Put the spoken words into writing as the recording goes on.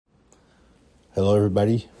Hello,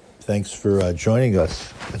 everybody. Thanks for joining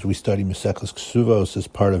us as we study Maseches Kesubos as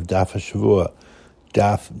part of Daf HaShavua,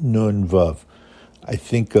 Daf Nun Vav. I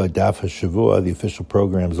think Daf HaShavua, the official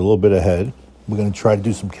program, is a little bit ahead. We're going to try to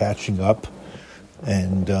do some catching up,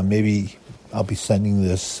 and maybe I'll be sending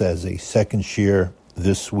this as a second shiur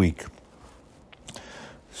this week.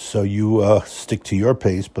 So you stick to your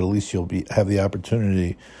pace, but at least you'll have the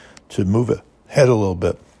opportunity to move ahead a little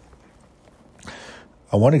bit.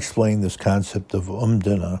 I want to explain this concept of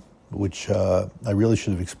umdina, which I really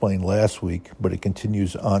should have explained last week, but it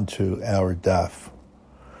continues onto our daf.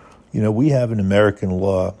 You know, we have in American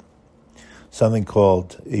law something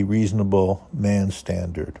called a reasonable man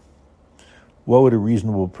standard. What would a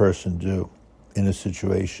reasonable person do in a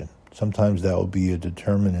situation? Sometimes that will be a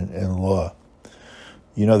determinant in law.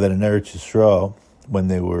 You know that in Eretz Yisrael, when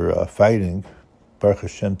they were fighting, Baruch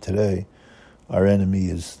Hashem today, our enemy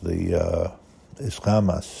is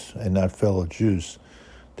Hamas and not fellow Jews.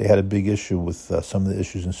 They had a big issue with some of the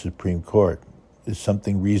issues in Supreme Court. Is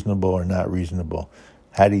something reasonable or not reasonable?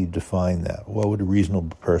 How do you define that? What would a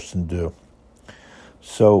reasonable person do?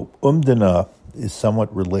 So umdina is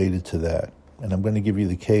somewhat related to that. And I'm going to give you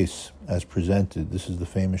the case as presented. This is the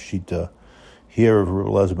famous Shita here of Rabbi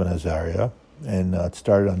Elazar ben Azariah. And it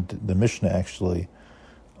started on the Mishnah actually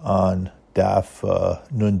on Daf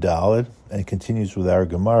Nun Daled, and it continues with our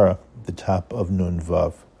Gemara, the top of Nun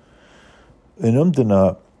Vav. An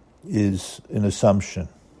umdina is an assumption,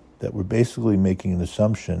 that we're basically making an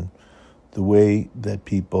assumption the way that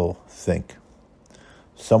people think.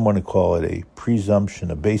 Some want to call it a presumption,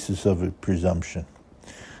 a basis of a presumption.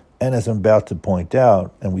 And as I'm about to point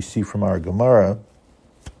out, and we see from our Gemara,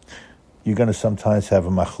 you're going to sometimes have a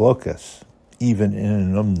machlokas, even in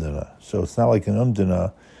an umdina. So it's not like an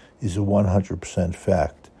umdina is a 100%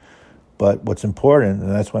 fact. But what's important,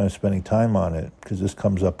 and that's why I'm spending time on it, because this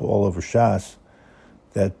comes up all over Shas,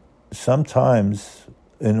 that sometimes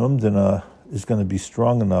an umdina is going to be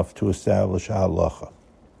strong enough to establish a halacha.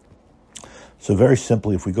 So very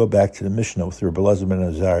simply, if we go back to the Mishnah with Rabbi Elazar ben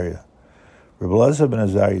Azariah, Rabbi Elazar ben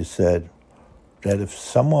Azariah said that if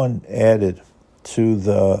someone added to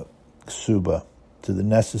the ksuba, to the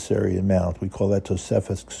necessary amount, we call that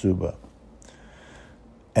tosefes ksuba,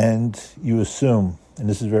 and you assume, and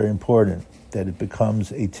this is very important, that it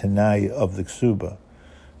becomes a tanai of the ksuba,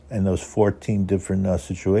 and those 14 different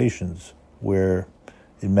situations where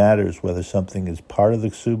it matters whether something is part of the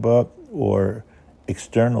ksuba or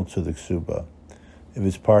external to the ksuba. If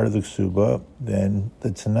it's part of the ksuba, then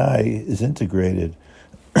the tanai is integrated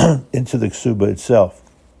into the ksuba itself.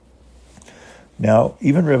 Now,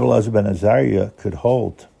 even Rabbi Elazar ben Azariah could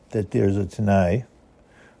hold that there's a tanai,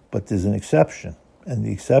 but there's an exception. And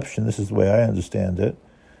the exception, this is the way I understand it,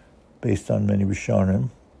 based on many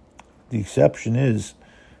Rishonim, the exception is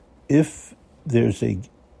if there's a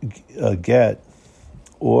get,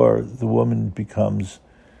 or the woman becomes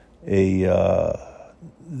the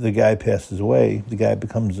guy passes away, the guy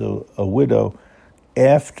becomes a widow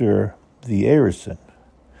after the erison.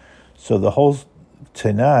 So the whole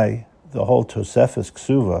tenai, the whole tosefes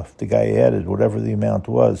ksuva, the guy added whatever the amount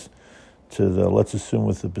was to the, let's assume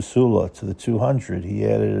with the basula, to the 200, he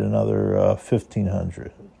added another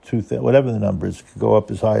 1,500, whatever the number is, could go up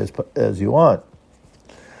as high as you want.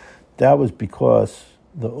 That was because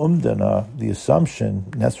the umdana, the assumption,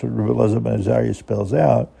 and that's what Rabbi Elazar ben Azariah spells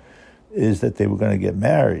out, is that they were going to get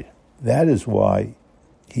married. That is why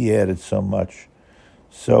he added so much.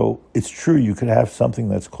 So it's true, you could have something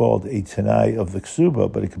that's called a tanai of the ksuba,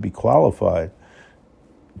 but it could be qualified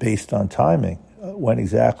based on timing. When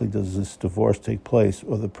exactly does this divorce take place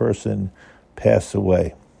or the person pass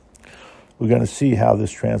away? We're going to see how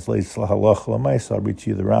this translates to halacha l'maisa. I'll read to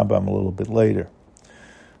you the Rambam a little bit later.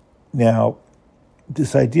 Now,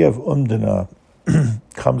 this idea of umdana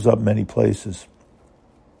comes up many places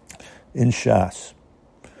in Shas.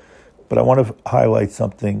 But I want to highlight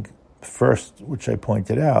something first, which I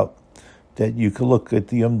pointed out, that you could look at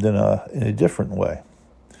the umdana in a different way,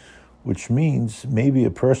 which means maybe a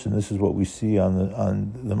person, this is what we see on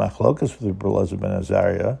the machlokas with Rabbi Elazar ben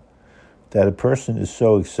Azariah, that a person is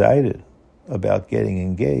so excited about getting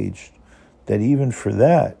engaged that even for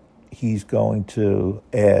that, he's going to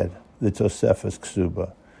add the tosefes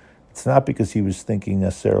ksuba. It's not because he was thinking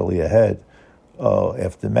necessarily ahead. Oh,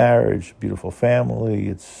 after marriage, beautiful family,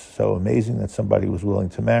 it's so amazing that somebody was willing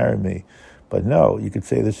to marry me. But no, you could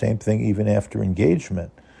say the same thing even after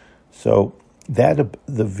engagement. So that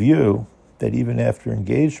the view that even after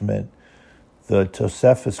engagement, the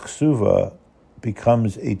tosefes ksuva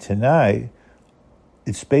becomes a tanai,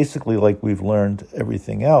 it's basically like we've learned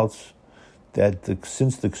everything else, that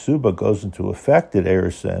since the ksuba goes into effect at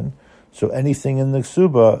erison, So anything in the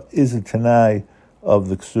ksuba is a tanai of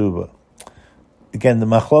the ksuba. Again, the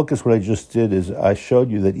machlokas, what I just did is I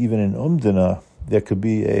showed you that even in umdana, there could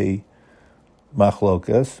be a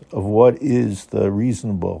machlokas of what is the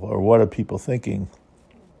reasonable, or what are people thinking,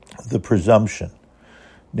 the presumption.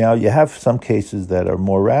 Now, you have some cases that are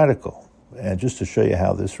more radical, and just to show you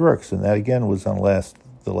how this works, and that again was on the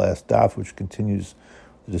last daf, which continues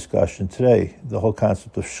the discussion today, the whole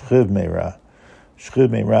concept of shchiv meira. Shchiv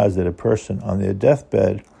meira is that a person on their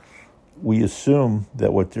deathbed, we assume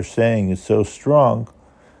that what they're saying is so strong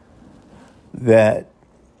that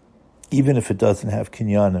even if it doesn't have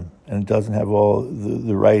kinyanim and it doesn't have all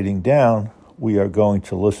the writing down, we are going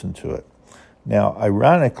to listen to it. Now,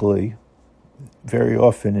 ironically, very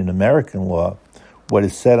often in American law, what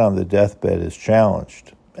is said on the deathbed is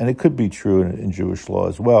challenged. And it could be true in Jewish law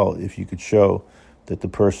as well, if you could show that the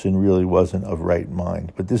person really wasn't of right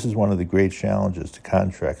mind. But this is one of the great challenges to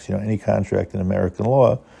contracts. Any contract in American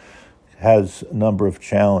law has a number of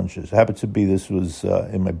challenges. It happened to be, this was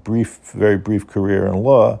in my very brief career in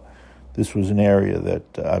law, this was an area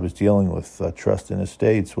that I was dealing with, trust in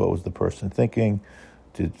estates. What was the person thinking?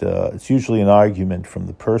 It's usually an argument from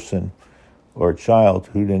the person or a child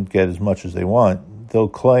who didn't get as much as they want. They'll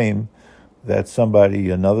claim that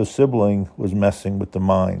another sibling, was messing with the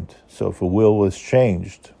mind. So if a will was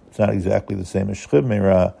changed, it's not exactly the same as shchiv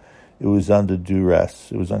meira. It was under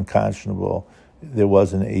duress. It was unconscionable. There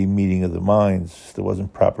wasn't a meeting of the minds. There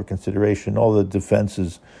wasn't proper consideration. All the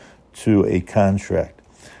defenses to a contract.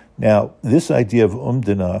 Now, this idea of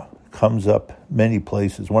umdana comes up many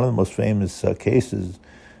places. One of the most famous cases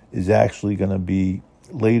is actually going to be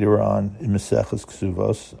later on in Maseches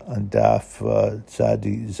Kesubos on Daf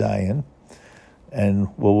Tzadi Zayin, and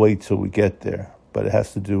we'll wait till we get there. But it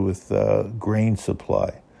has to do with grain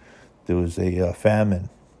supply. There was a famine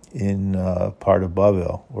in part of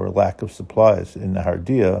Bavel, or a lack of supplies in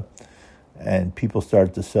Nahardia, and people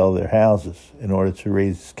started to sell their houses in order to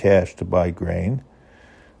raise cash to buy grain.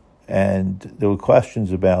 And there were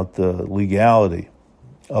questions about the legality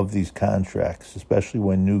of these contracts, especially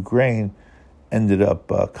when new grain ended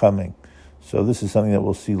up coming. So this is something that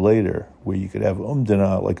we'll see later, where you could have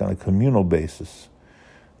umdana like on a communal basis.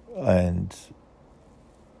 And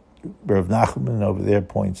Rav Nachman over there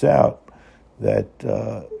points out that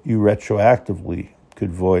you retroactively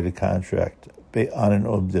could void a contract on an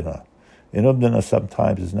umdana. An umdana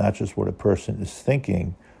sometimes is not just what a person is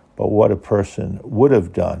thinking, but what a person would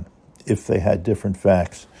have done if they had different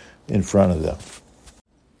facts in front of them.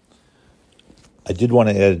 I did want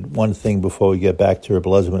to add one thing before we get back to Reb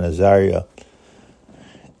Elazar ben Azariah,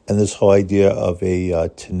 and this whole idea of a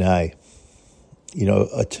tanai.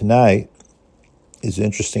 A tanai is an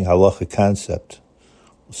interesting halacha concept.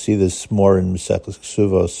 We'll see this more in Maseches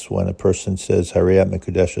Kesubos when a person says, Hareyat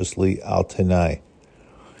mekudeshes li al tanai.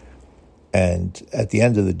 And at the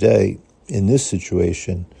end of the day, in this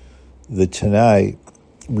situation, the tanai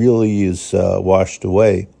really is washed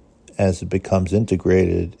away as it becomes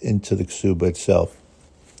integrated into the ksuba itself.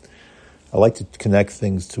 I like to connect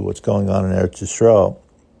things to what's going on in Eretz Yisrael,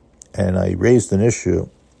 and I raised an issue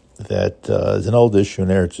that is an old issue in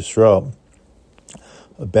Eretz Yisrael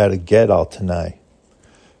about a get al tanai.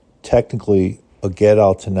 Technically, a get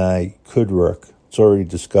al tanai could work. It's already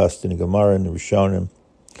discussed in the Gemara and the Rishonim,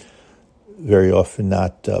 very often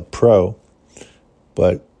not pro,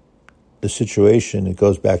 but the situation, it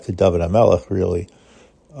goes back to David HaMelech, really.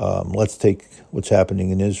 Let's take what's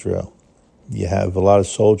happening in Israel. You have a lot of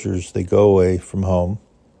soldiers, they go away from home,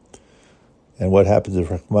 and what happens if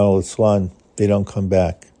Rachmana litzlan, they don't come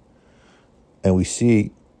back? And we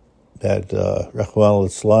see that Rachmana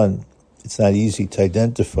litzlan, it's not easy to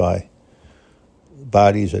identify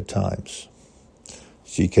bodies at times.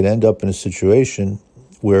 So you can end up in a situation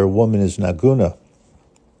where a woman is naguna.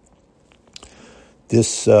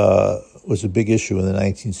 This was a big issue in the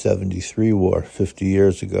 1973 war, 50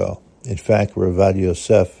 years ago. In fact, Rav Ovadia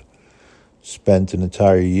Yosef spent an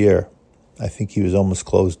entire year, I think he was almost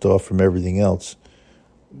closed off from everything else,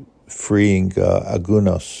 freeing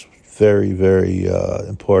agunos, very, very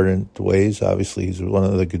important ways. Obviously, he's one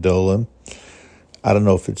of the Gedolim. I don't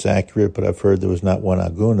know if it's accurate, but I've heard there was not one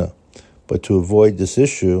aguna. But to avoid this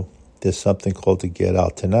issue, there's something called the get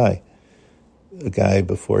al tanai. A guy,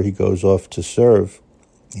 before he goes off to serve,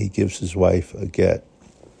 he gives his wife a get.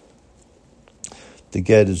 The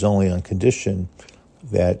get is only on condition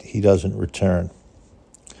that he doesn't return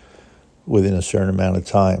within a certain amount of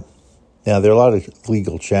time. Now, there are a lot of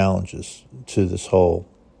legal challenges to this whole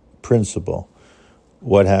principle.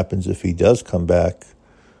 What happens if he does come back,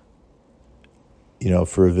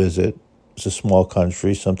 for a visit? It's a small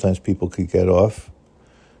country. Sometimes people could get off.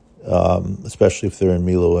 especially if they're in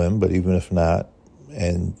Miluim, but even if not,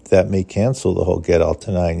 and that may cancel the whole get al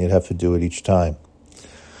tanai, and you'd have to do it each time.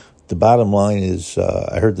 The bottom line is,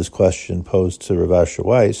 I heard this question posed to Rav Asher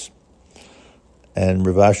Weiss, and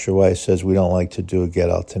Rav Asher Weiss says we don't like to do a get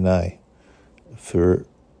al tanai for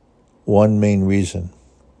one main reason.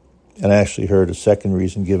 And I actually heard a second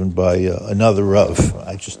reason given by another Rav.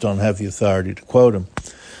 I just don't have the authority to quote him.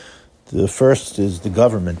 The first is the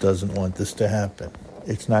government doesn't want this to happen.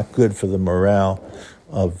 It's not good for the morale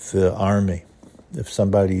of the army. If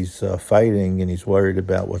somebody's fighting and he's worried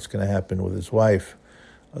about what's going to happen with his wife,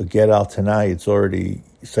 a get al tanai, it's already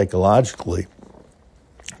psychologically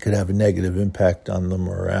could have a negative impact on the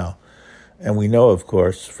morale. And we know, of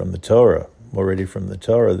course, from the Torah,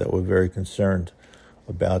 that we're very concerned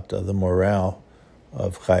about the morale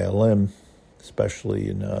of Chayalim, especially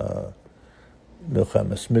in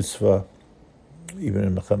Milchemes Mitzvah, even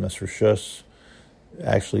in Milchemes Rishus.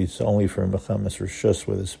 Actually, it's only for Milchemes Rishus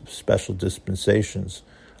where the special dispensations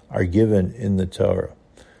are given in the Torah.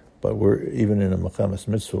 But we're even in a Milchemes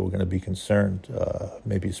Mitzvah, we're going to be concerned,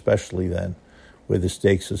 maybe especially then, where the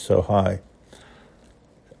stakes are so high.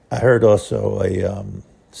 I heard also a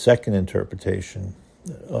second interpretation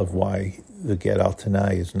of why the get al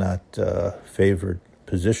tanai is not favored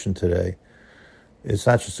position today. It's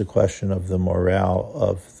not just a question of the morale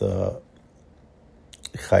of the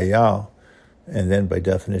chayal, and then by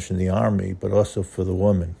definition the army, but also for the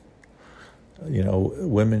woman. You know,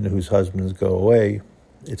 women whose husbands go away,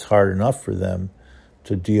 it's hard enough for them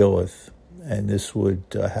to deal with, and this would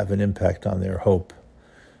have an impact on their hope.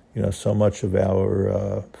 You know, so much of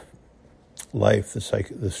our life,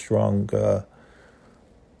 the strong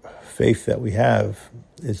faith that we have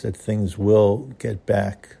is that things will get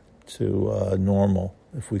back to normal,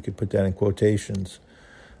 if we could put that in quotations.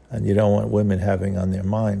 And you don't want women having on their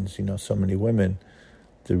minds, you know, so many women,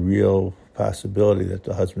 the real possibility that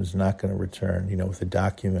the husband's not going to return, you know, with a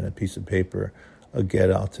document, a piece of paper, a get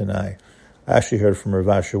al tanai. I actually heard from Rav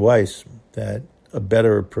Asher Weiss that a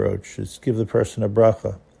better approach is give the person a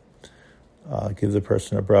bracha.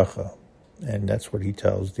 And that's what he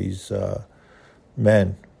tells these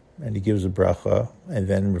men. And he gives a bracha, and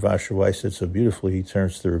then Rav Asher Weiss said so beautifully, he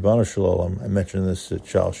turns to the Ribono Shel Olam. I mentioned this at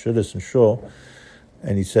Shal Shudis and Shul,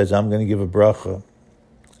 and he says, I'm going to give a bracha.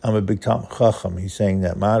 I'm a big Talmid Chacham. He's saying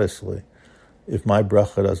that modestly. If my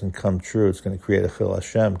bracha doesn't come true, it's going to create a Chil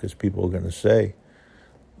Hashem, because people are going to say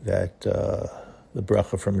that the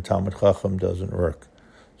bracha from a Talmid Chacham doesn't work.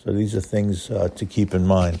 So these are things to keep in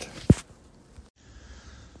mind.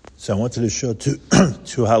 So I wanted to show two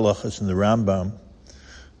halachas in the Rambam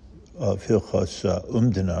of Hilchos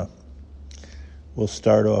Umdina. We'll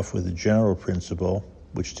start off with a general principle,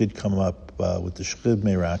 which did come up with the Shchib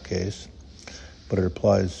Meirah case, but it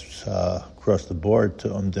applies across the board to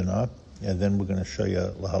Umdina, and then we're going to show you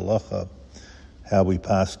la halacha, how we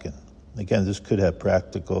paskin. Again, this could have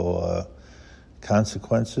practical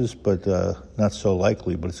consequences, but not so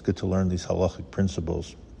likely, but it's good to learn these halachic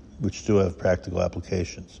principles, which do have practical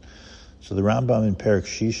applications. So the Rambam in Perek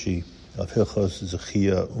Shishi of Hilchos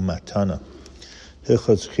Zechia Umatana.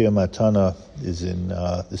 Hilchos Zechia Umatana is in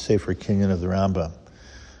the Sefer Kinyan of the Rambam.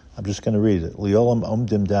 I'm just going to read it. Liolam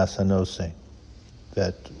omdim das hanoseh,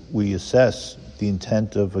 that we assess the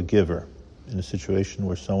intent of a giver in a situation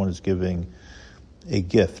where someone is giving a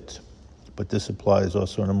gift. But this applies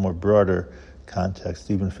also in a more broader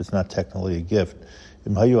context, even if it's not technically a gift.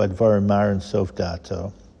 Im hayu advarim marin sof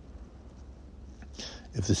dato,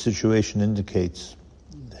 if the situation indicates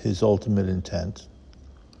his ultimate intent,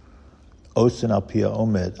 osin al pia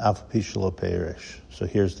omed af pi shelo perish. So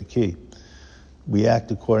here's the key. We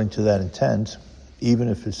act according to that intent, even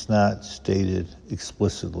if it's not stated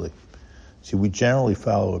explicitly. See, we generally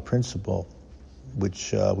follow a principle,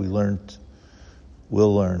 which we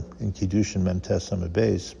will learn in Kiddushin Mem Tes Amud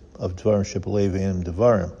Beis, of Dvarim Shebelev Einam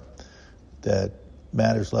Devarim, that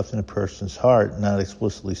matters left in a person's heart, not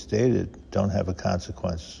explicitly stated, don't have a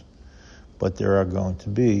consequence. But there are going to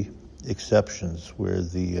be exceptions where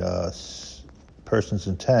the person's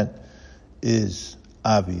intent is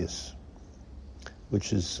obvious,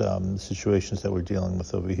 which is the situations that we're dealing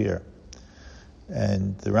with over here.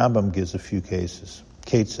 And the Rambam gives a few cases.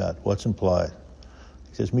 Ketzad, what's implied?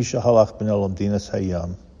 He says, Misha halach ben olam dinas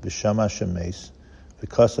hayam, v'shama shemes,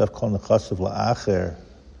 v'kasav kol nechasav la'acher,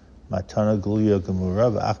 matana gluya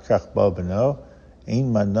gemura, v'achkach ba beno,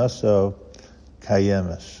 ein manaso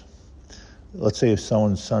kayemes. Let's say if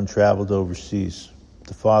someone's son traveled overseas,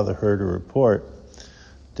 the father heard a report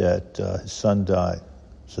that his son died.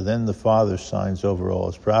 So then the father signs over all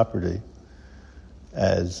his property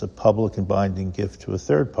as a public and binding gift to a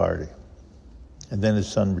third party. and then his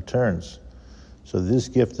son returns. So this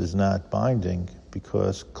gift is not binding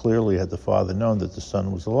because clearly had the father known that the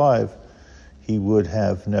son was alive, he would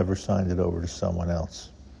have never signed it over to someone else.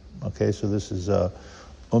 Okay, so this is a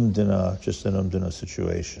just an umdina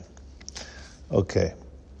situation. Okay,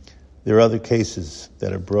 there are other cases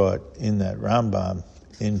that are brought in that Rambam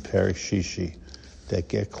in Perek Shishi that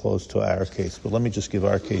get close to our case. But let me just give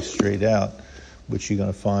our case straight out, which you're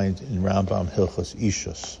going to find in Rambam Hilchos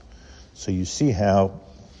Ishus. So you see how,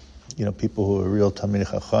 people who are real Talmidei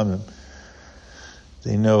Chachamim,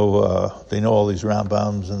 they know all these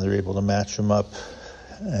Rambams and they're able to match them up.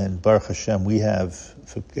 And Baruch Hashem, we have,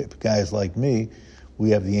 for guys like me,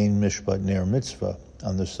 we have the Ein Mishpat Ner Mitzvah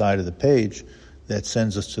on the side of the page that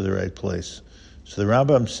sends us to the right place. So the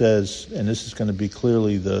Rambam says, and this is going to be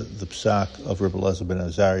clearly the psak of Rebbe Elazar ben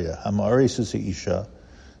Azariah, Hamaris is isha,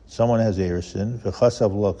 someone has erisin,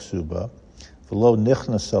 v'chasav lo ksuba, v'lo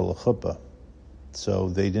nichnasa l'chuppah. So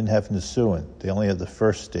they didn't have nisuin. They only had the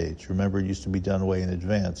first stage. Remember, it used to be done way in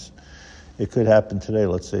advance. It could happen today.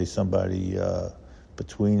 Let's say somebody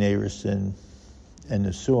between erisin and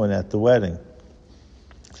nisuin at the wedding.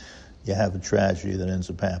 You have a tragedy that ends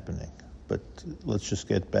up happening. But let's just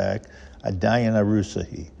get back. Adayan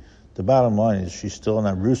arusahi. The bottom line is she's still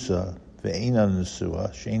an arusa, ve'ena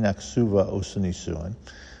nesua, she'ena ksuva osa nisuin.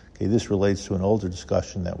 Okay, this relates to an older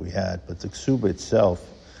discussion that we had, but the ksuba itself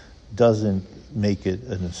doesn't make it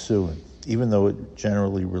a nisuin, even though it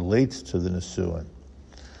generally relates to the nisuin.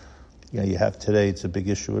 You have today, it's a big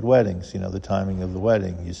issue at weddings, the timing of the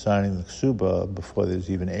wedding. You're signing the ksuba before there's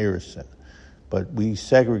even erisin. But we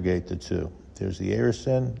segregate the two. There's the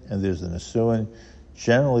erisin and there's the nisuin.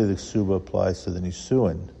 Generally, the ksuba applies to the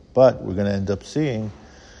nisuin, but we're going to end up seeing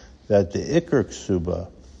that the ikar ksuba,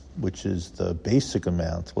 which is the basic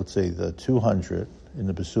amount, let's say the 200 in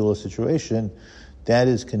the basula situation, that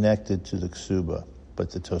is connected to the ksuba.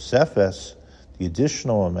 But the tosefes, the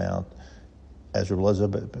additional amount, as Rebbe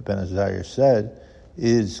Elazar ben Azariah said,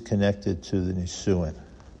 is connected to the nisuin.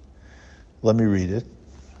 Let me read it.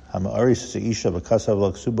 Hamaris isha v'kasav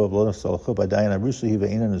lo ksuba v'lo nechsa l'chuppah dayan arusahi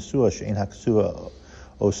ve'ena nesua she'en haksuba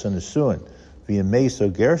osa nesuin v'yameis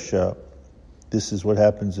o gersha. This is what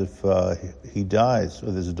happens if he dies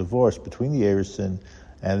or there's a divorce between the erisin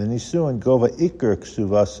and the nisuin. Gova ikar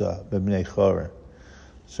ksuvasa b'bnei chorin.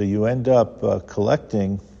 So you end up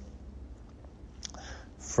collecting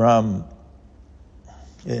from,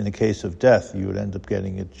 in the case of death, you would end up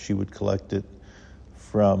getting it, she would collect it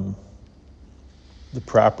from the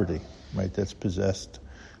property, right, that's possessed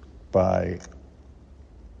by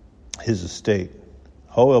his estate.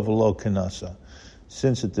 However, lo kanasa.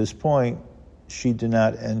 Since at this point, she did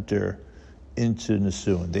not enter into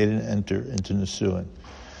nisuin. They didn't enter into nisuin.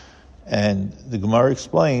 And the Gemara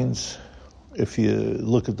explains, if you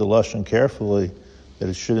look at the lashon carefully, that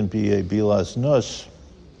it shouldn't be a bilas nus,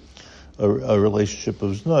 a relationship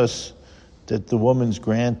of nus, that the woman's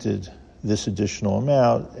granted this additional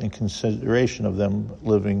amount in consideration of them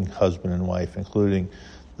living husband and wife, including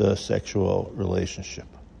the sexual relationship.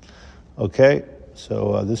 Okay,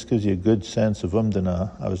 so this gives you a good sense of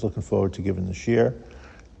umdana. I was looking forward to giving the shiur,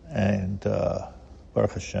 and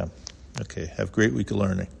Baruch Hashem. Okay, have a great week of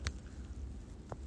learning.